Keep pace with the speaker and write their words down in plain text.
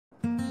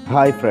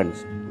Hi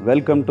friends,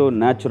 welcome to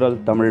natural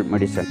Tamil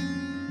medicine.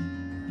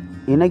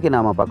 இன்றைக்கி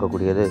நாம்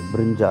பார்க்கக்கூடியது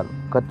பிரிஞ்சால்,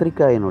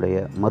 கத்திரிக்காயினுடைய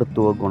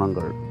மருத்துவ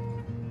குணங்கள்.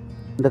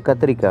 இந்த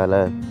கத்திரிக்காயில்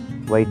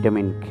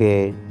வைட்டமின் கே,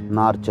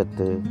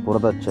 நார்ச்சத்து,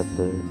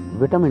 புரதச்சத்து,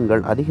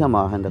 விட்டமின்கள்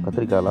அதிகமாக இந்த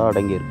கத்திரிக்காயில்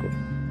அடங்கியிருக்கு.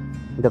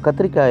 இந்த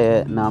கத்திரிக்காயை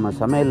நாம்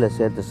சமையலில்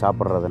சேர்த்து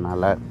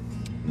சாப்பிட்றதுனால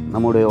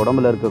நம்முடைய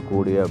உடம்பில்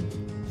இருக்கக்கூடிய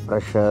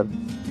ப்ரெஷர்,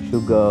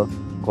 சுகர்,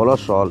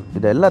 கொலஸ்ட்ரால்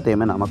இது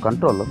எல்லாத்தையுமே நாம்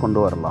கண்ட்ரோலில்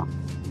கொண்டு வரலாம்.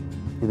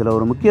 இதில்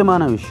ஒரு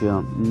முக்கியமான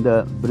விஷயம், இந்த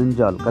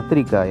பிரிஞ்சால்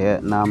கத்திரிக்காயை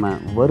நாம்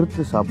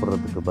வறுத்து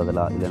சாப்பிட்றதுக்கு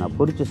பதிலாக, இல்லைனா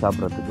பொரித்து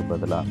சாப்பிட்றதுக்கு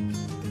பதிலாக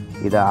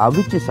இதை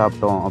அவிச்சு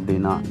சாப்பிட்டோம்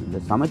அப்படின்னா,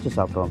 இதை சமைச்சு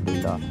சாப்பிட்டோம்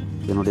அப்படின்னா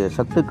இதனுடைய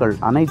சத்துக்கள்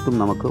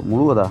அனைத்தும் நமக்கு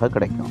முழுவதாக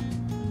கிடைக்கும்.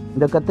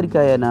 இந்த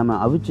கத்திரிக்காயை நாம்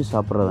அவிச்சு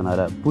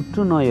சாப்பிட்றதுனால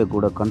புற்றுநோயை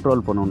கூட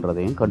கண்ட்ரோல்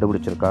பண்ணுன்றதையும்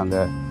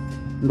கண்டுபிடிச்சிருக்காங்க.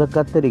 இந்த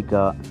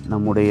கத்திரிக்காய்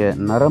நம்முடைய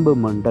நரம்பு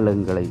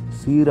மண்டலங்களை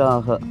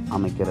சீராக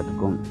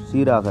அமைக்கிறதுக்கும்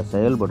சீராக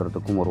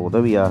செயல்படுறதுக்கும் ஒரு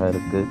உதவியாக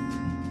இருக்குது.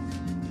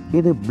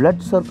 இது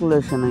பிளட்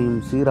சர்க்குலேஷனையும்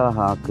சீராக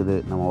ஆக்குது.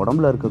 நம்ம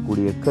உடம்புல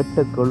இருக்கக்கூடிய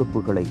கெட்ட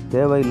கொழுப்புகளை,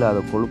 தேவையில்லாத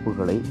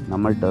கொழுப்புகளை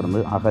நம்மள்கிட்ட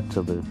இருந்து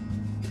அகற்றுது.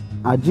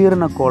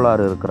 அஜீரண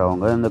கோளாறு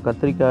இருக்கிறவங்க இந்த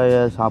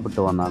கத்திரிக்காயை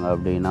சாப்பிட்டு வந்தாங்க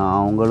அப்படின்னா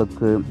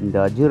அவங்களுக்கு இந்த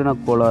அஜீரண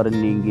கோளாறு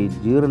நீங்கி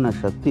ஜீரண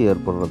சக்தி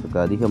ஏற்படுறதுக்கு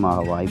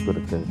அதிகமாக வாய்ப்பு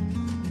இருக்குது.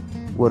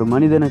 ஒரு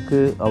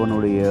மனிதனுக்கு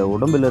அவனுடைய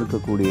உடம்பில்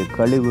இருக்கக்கூடிய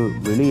கழிவு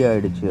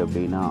வெளியாயிடுச்சு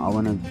அப்படின்னா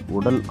அவனுக்கு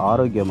உடல்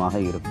ஆரோக்கியமாக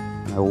இருக்கும்.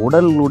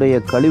 உடலுடைய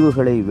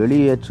கழிவுகளை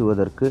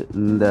வெளியேற்றுவதற்கு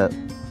இந்த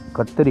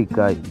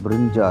கத்திரிக்காய்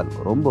பிரிஞ்சால்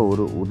ரொம்ப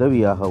ஒரு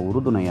உதவியாக,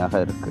 உறுதுணையாக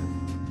இருக்குது.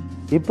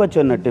 இப்போ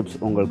சொன்ன டிப்ஸ்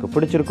உங்களுக்கு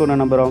பிடிச்சிருக்குன்னு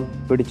நம்புகிறோம்.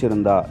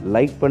 பிடிச்சிருந்தா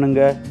லைக்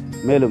பண்ணுங்கள்.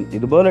 மேலும்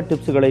இதுபோல்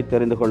டிப்ஸுகளை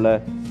தெரிந்து கொள்ள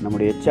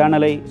நம்முடைய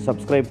சேனலை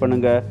சப்ஸ்கிரைப்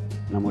பண்ணுங்கள்.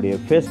 நம்முடைய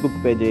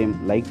ஃபேஸ்புக் பேஜையும்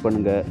லைக்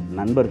பண்ணுங்கள்.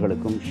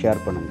 நண்பர்களுக்கும்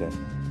ஷேர் பண்ணுங்கள்.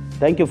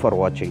 தேங்க்யூ ஃபார்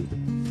வாட்சிங்.